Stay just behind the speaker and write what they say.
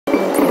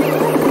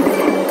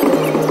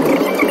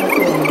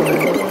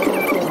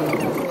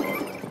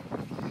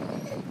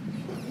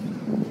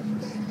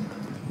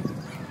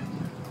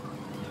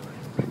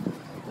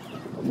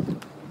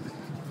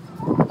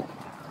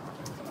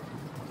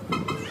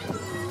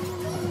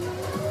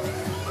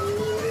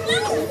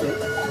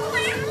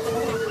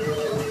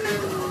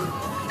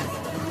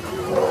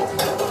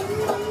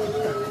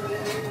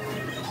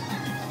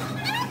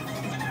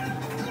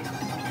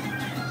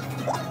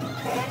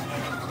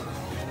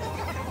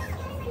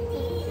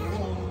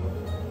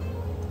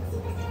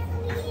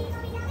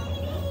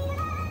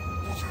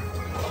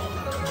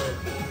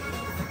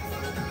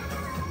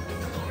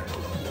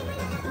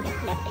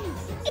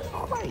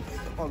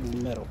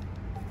On metal.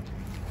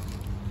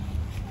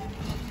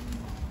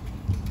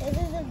 This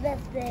is the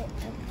best bit.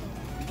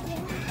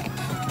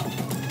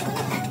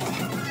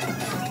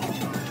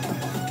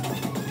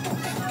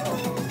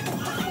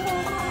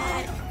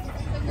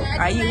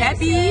 Are you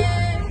happy?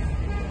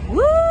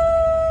 Woo!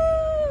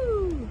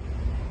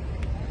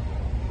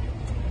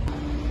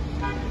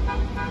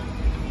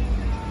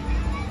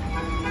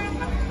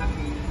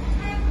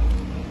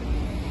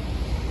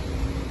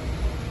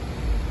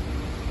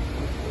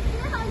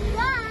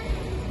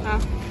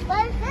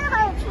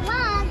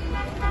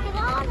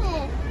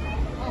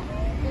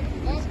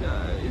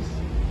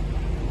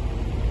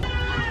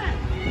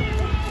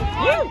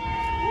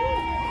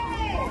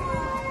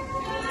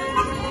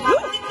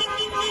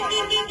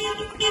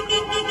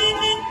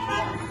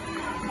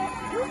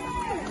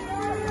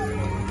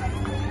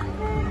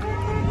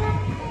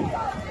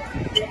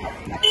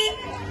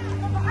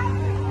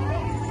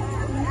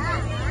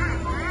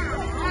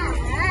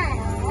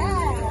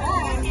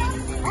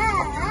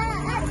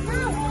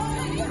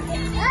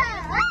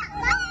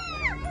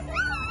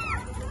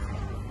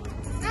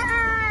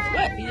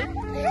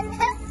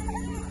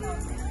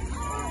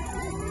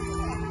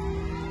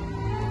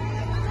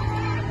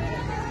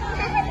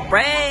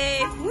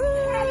 Brave! Woo!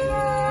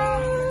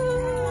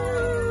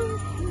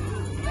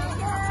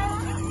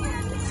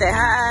 Say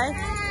hi.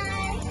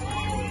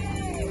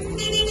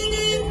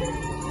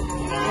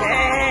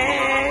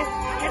 Hey,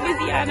 hey,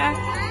 Louisiana.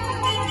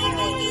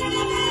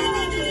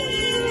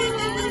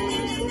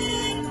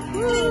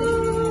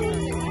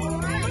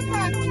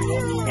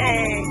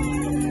 Hey.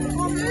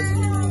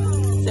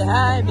 Say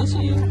hi, miss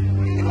you.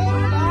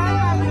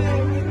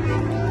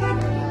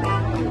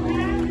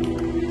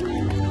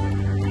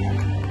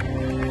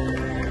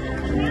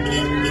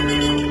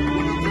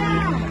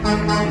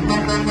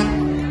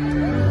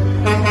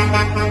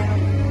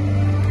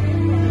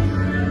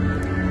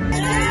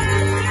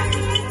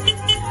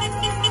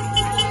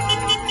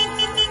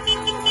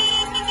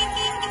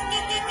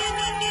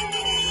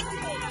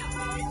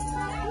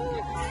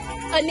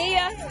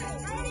 Ania.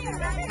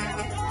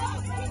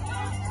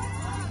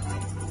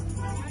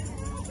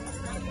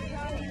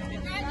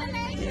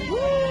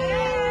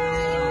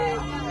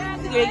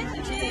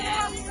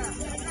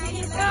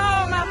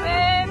 Oh, my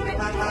baby.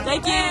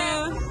 Thank you.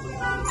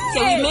 So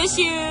we miss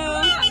you.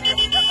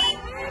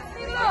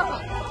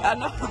 I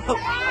know.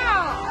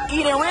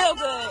 Eating real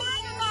good.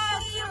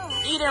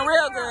 Eating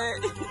real good.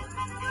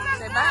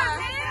 Say bye.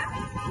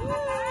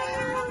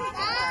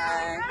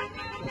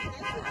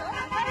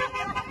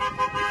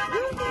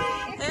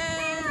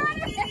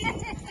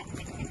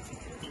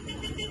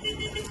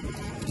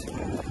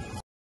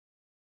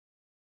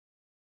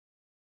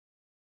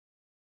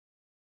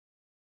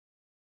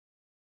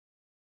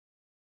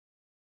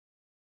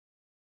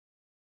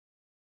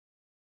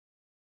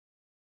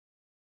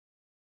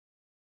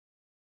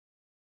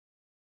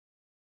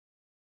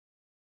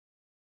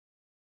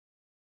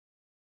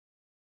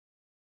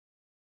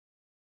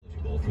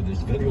 For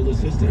this federal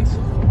assistance,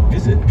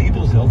 visit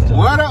peopleshealth.com.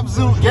 What up,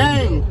 Zoo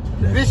Gang?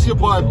 This your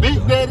boy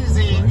Big Daddy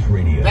Z,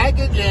 back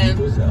again.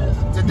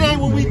 Today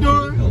what we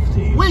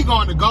doing? We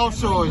going to Gulf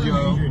Shores,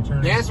 yo.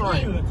 That's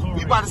right.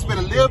 We about to spend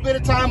a little bit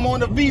of time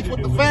on the beach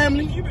with the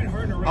family.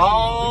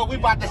 Oh, we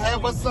about to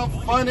have us some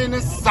fun in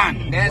the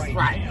sun. That's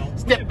right.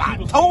 Step our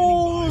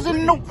toes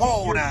in the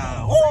water.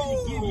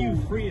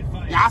 Ooh.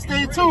 Y'all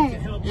stay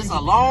tuned. It's a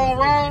long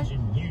ride.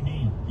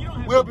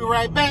 We'll be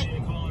right back.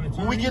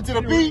 When we get to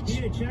the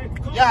beach,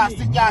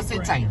 y'all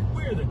sit tight.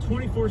 We're the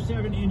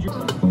 24/7 injury.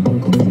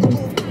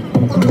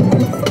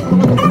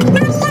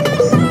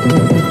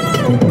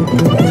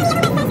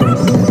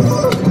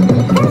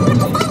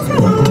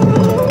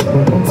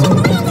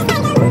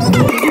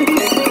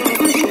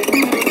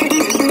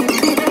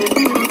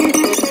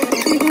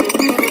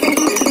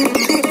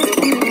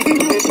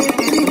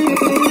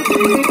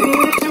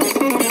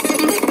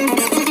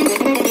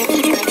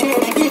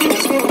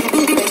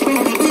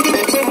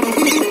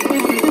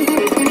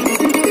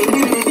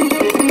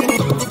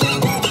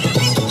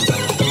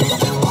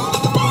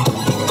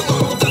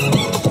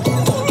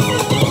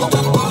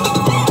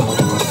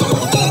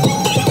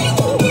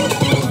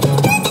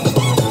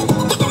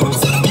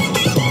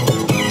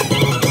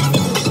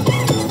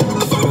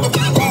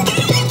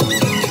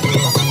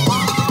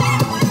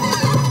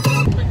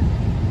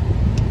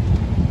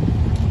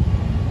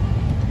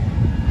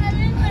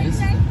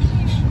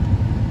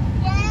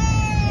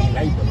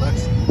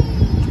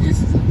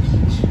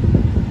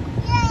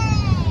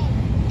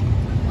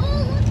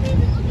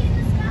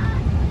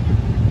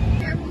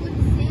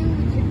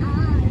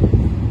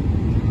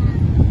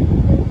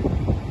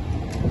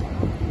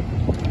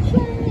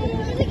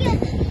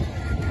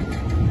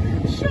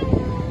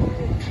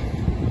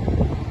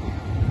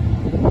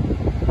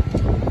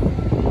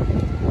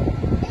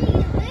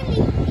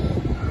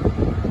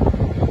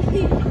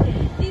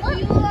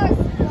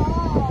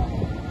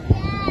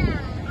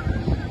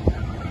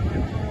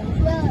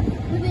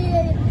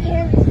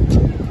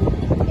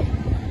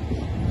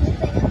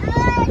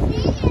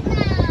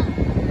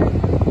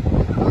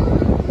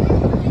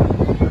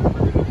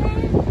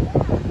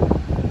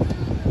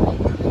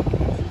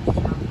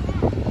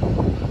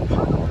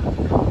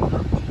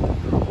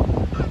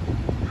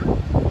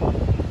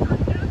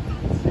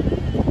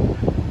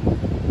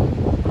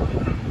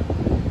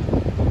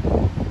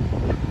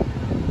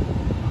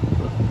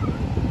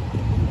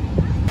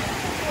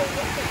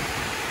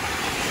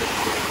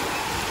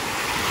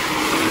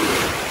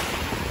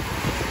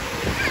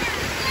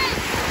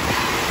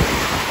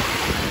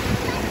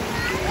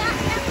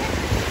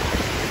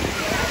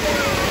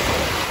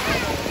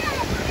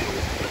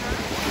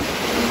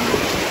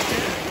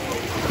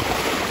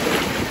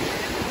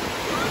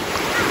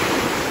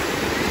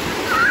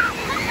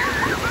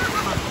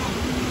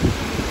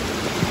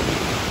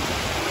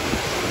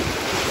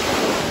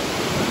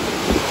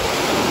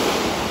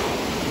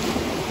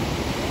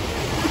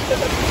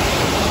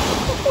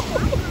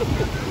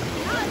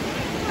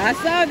 I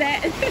saw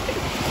that.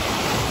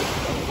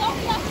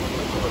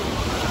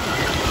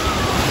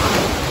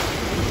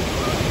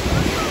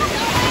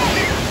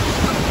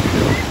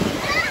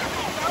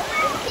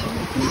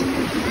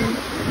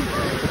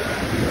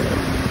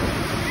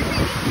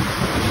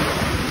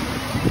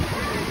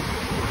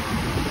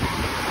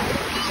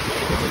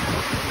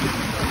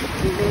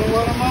 You doing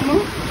water,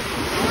 mama?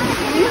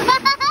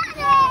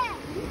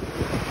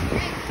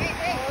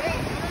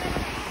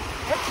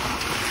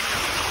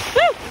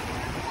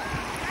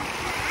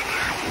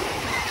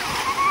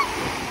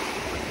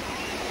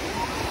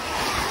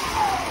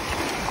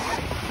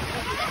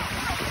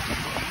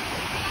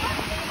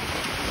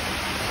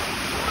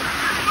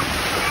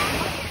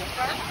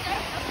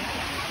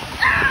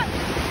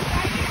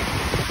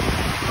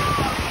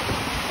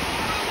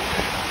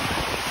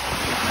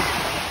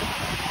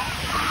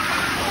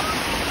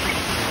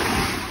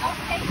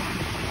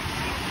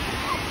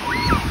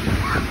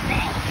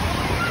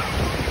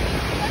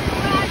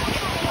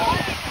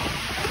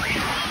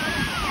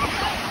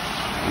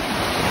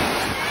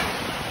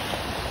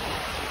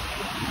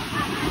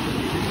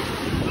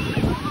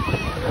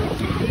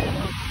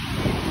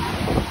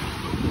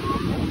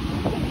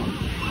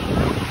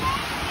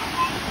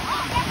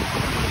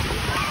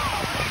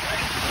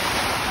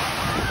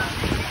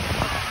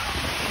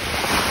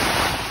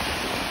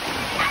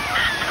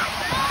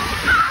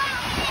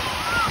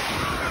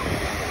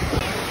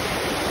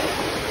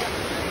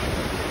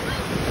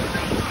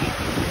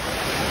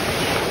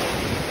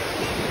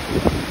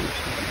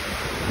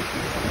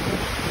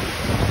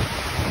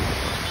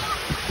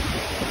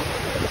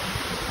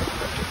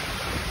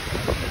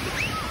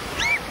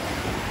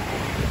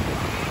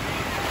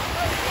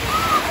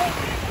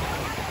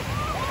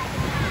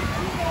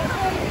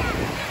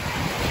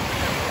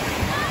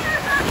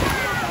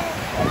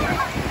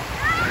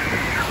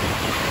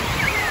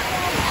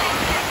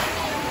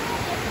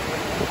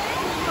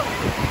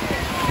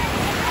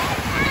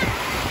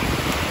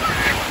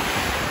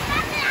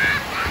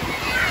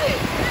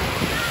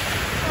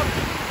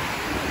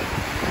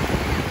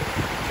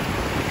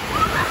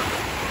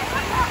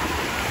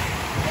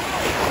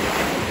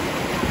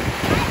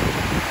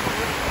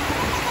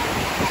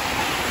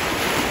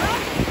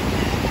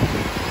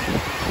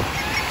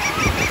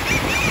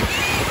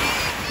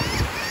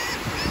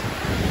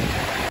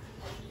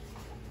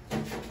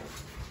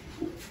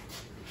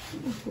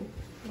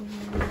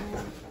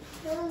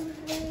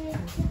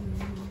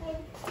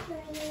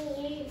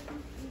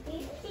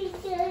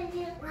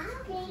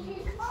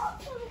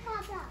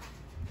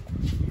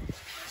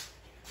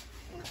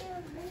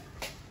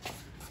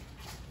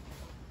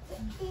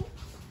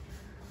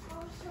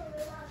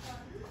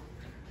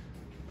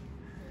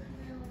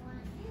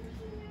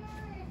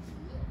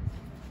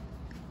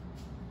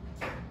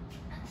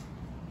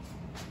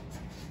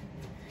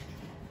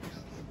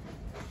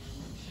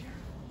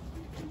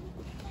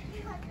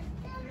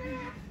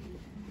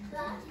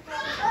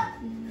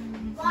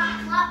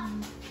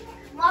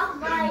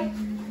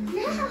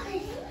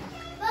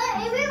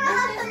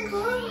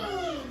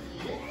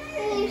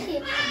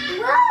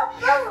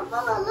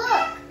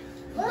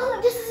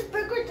 Look, this is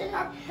bigger than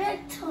our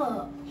bed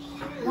tub.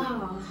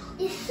 Wow.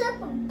 It's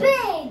super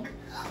big.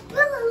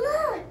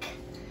 Look.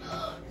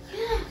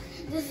 Yeah,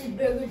 this is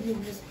bigger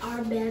than just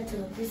our bed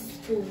tub. This is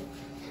cool.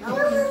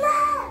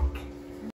 Look.